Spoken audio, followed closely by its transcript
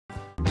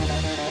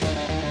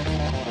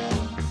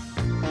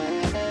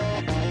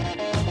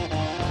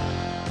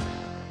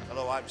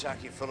I'm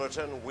Jackie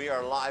Fullerton. We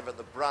are live at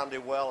the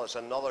Brandywell. It's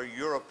another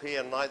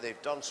European night.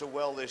 They've done so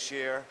well this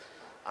year.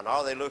 And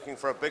are they looking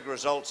for a big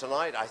result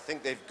tonight? I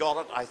think they've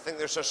got it. I think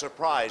there's a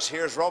surprise.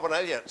 Here's Robin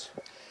Elliott.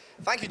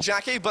 Thank you,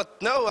 Jackie,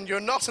 but no, you're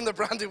not in the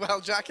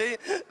Brandywell, Jackie.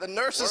 The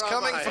nurse is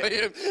coming for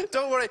you.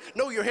 Don't worry.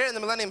 No, you're here in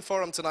the Millennium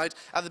Forum tonight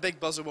at the Big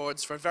Buzz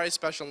Awards for a very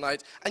special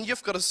night, and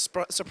you've got a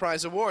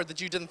surprise award that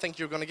you didn't think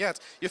you were going to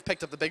get. You've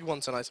picked up the big one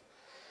tonight.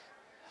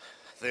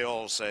 They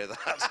all say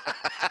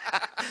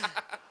that.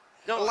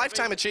 No, a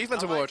Lifetime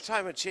Achievement Award.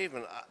 Lifetime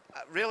Achievement.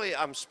 Really,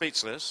 I'm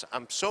speechless.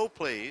 I'm so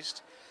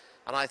pleased,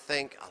 and I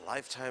think a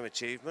Lifetime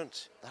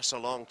Achievement, that's a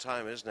long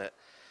time, isn't it?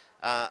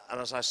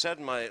 And as I said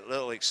in my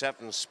little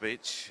acceptance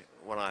speech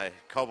when I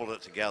cobbled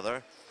it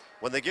together,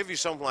 when they give you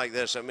something like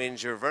this, it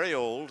means you're very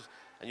old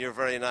and you're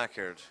very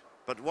knackered.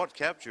 But what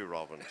kept you,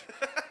 Robin?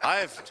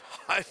 I've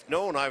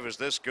known I was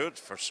this good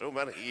for so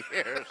many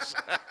years.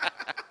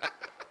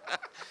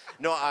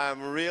 No,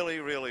 I'm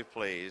really, really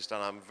pleased,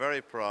 and I'm very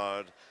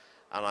proud.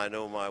 And I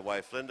know my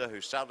wife, Linda,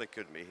 who sadly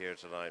couldn't be here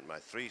tonight, my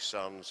three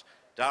sons,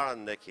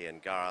 Darren, Nicky,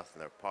 and Gareth,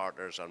 and their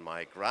partners, and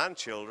my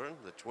grandchildren,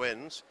 the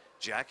twins,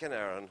 Jack and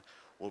Aaron,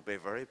 will be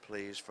very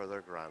pleased for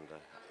their granda.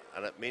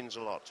 And it means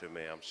a lot to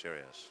me, I'm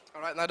serious.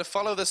 All right, now to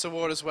follow this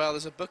award as well,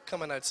 there's a book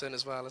coming out soon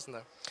as well, isn't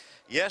there?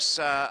 Yes,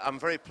 I'm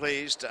very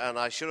pleased, and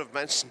I should have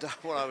mentioned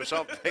that when I was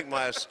up making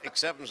my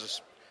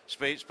acceptance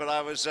speech, but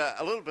I was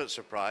a little bit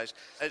surprised.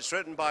 It's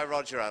written by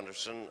Roger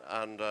Anderson,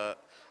 and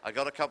I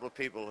got a couple of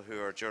people who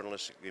are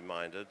journalistically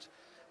minded,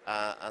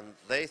 and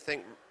they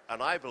think,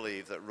 and I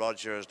believe, that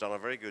Roger has done a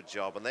very good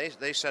job. And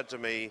they said to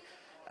me,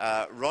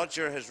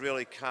 Roger has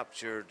really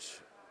captured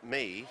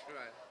me,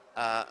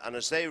 and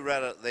as they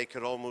read it, they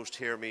could almost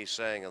hear me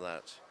saying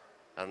that.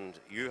 And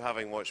you,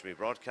 having watched me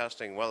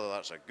broadcasting, whether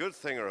that's a good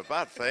thing or a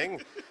bad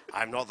thing,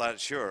 I'm not that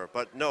sure.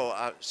 But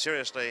no,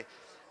 seriously,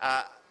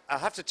 I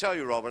have to tell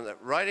you, Robin, that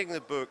writing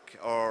the book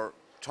or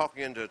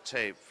talking into a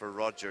tape for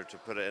Roger to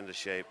put it into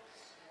shape,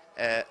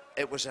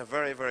 it was a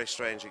very, very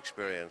strange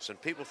experience.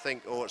 And people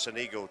think, oh, it's an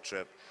ego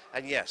trip.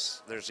 And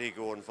yes, there's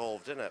ego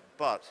involved in it,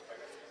 but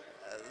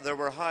there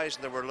were highs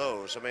and there were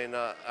lows. I mean,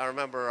 I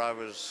remember I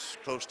was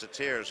close to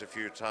tears a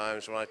few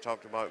times when I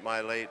talked about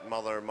my late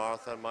mother,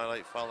 Martha, and my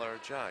late father,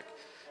 Jack.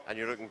 And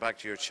you're looking back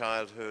to your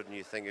childhood and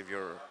you think of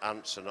your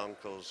aunts and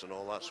uncles and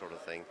all that sort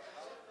of thing.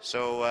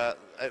 So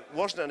it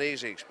wasn't an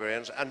easy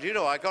experience. And, you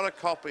know, I got a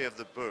copy of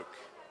the book,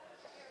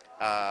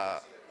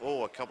 a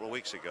couple of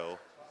weeks ago.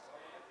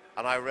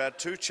 And I read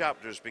 2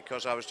 chapters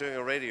because I was doing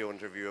a radio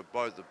interview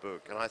about the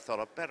book, and I thought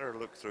I'd better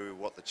look through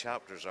what the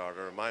chapters are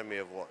to remind me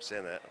of what's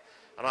in it.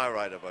 And I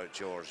write about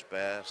George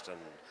Best and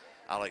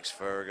Alex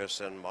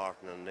Ferguson,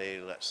 Martin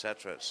O'Neill,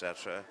 etc.,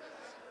 etc.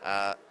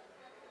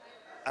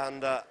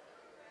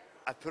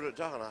 I put it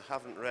down. I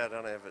haven't read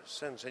any of it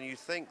since. And you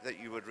think that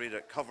you would read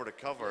it cover to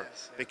cover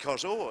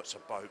because, oh, it's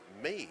about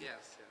me.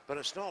 Yes, yeah. But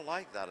it's not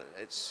like that.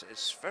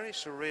 It's very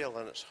surreal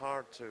and it's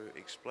hard to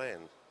explain.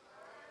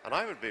 And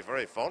I would be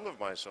very fond of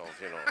myself,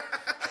 you know.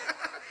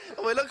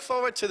 Well, we look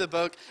forward to the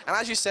book, and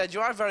as you said, you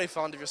are very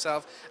fond of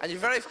yourself, and you're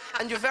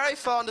very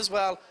fond as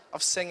well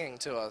of singing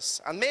to us.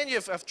 And me and you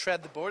have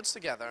tread the boards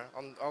together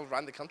all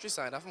around the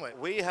countryside, haven't we?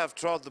 We have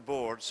trod the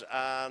boards,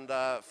 and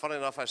funny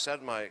enough, I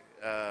said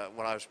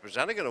when I was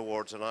presenting an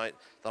award tonight,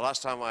 the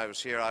last time I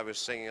was here, I was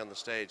singing on the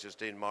stage as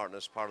Dean Martin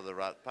as part of the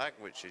Rat Pack,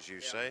 which, as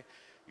you say,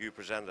 you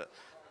presented.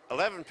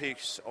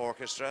 11-piece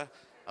orchestra.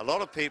 A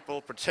lot of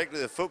people,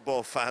 particularly the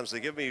football fans,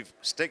 they give me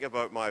stick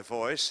about my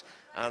voice.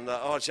 And,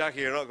 oh, Jackie,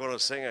 you're not going to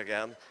sing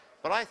again.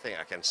 But I think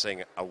I can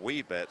sing a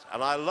wee bit.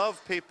 And I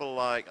love people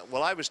like,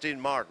 well, I was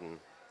Dean Martin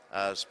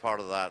as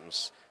part of that, and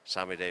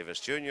Sammy Davis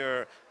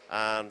Jr.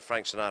 and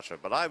Frank Sinatra.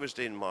 But I was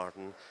Dean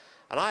Martin.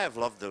 And I have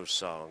loved those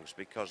songs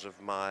because of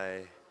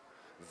my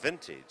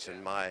vintage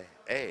and my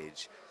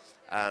age.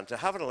 And to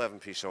have an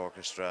 11-piece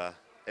orchestra,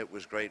 it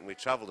was great. And we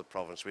traveled the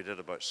province. We did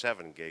about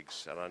 7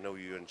 gigs, and I know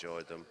you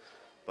enjoyed them.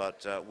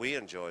 But we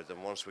enjoyed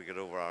them once we get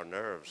over our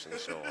nerves and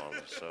so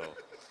on. So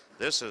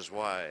this is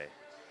why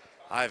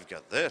I've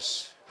got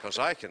this, because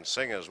I can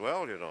sing as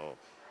well, you know.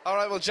 All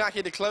right, well,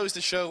 Jackie, to close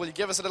the show, will you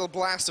give us a little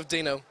blast of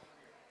Dino?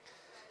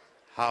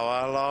 How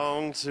I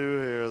long to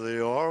hear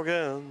the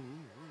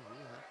organ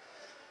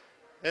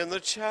in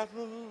the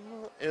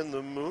chapel in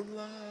the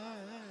moonlight.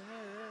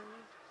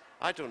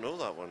 I don't know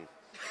that one.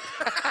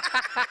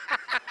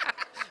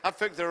 I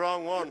picked the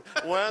wrong one.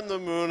 When the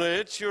moon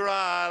hits your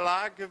eye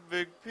like a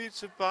big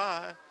pizza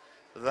pie,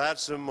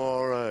 that's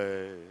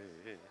amore.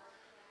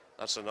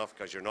 That's enough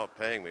because you're not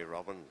paying me,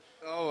 Robin.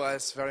 Oh,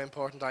 it's very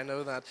important, I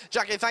know that.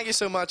 Jackie, thank you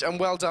so much and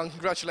well done.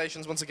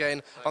 Congratulations once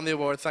again on the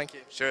award. Thank you.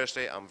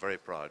 Seriously, I'm very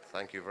proud.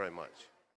 Thank you very much.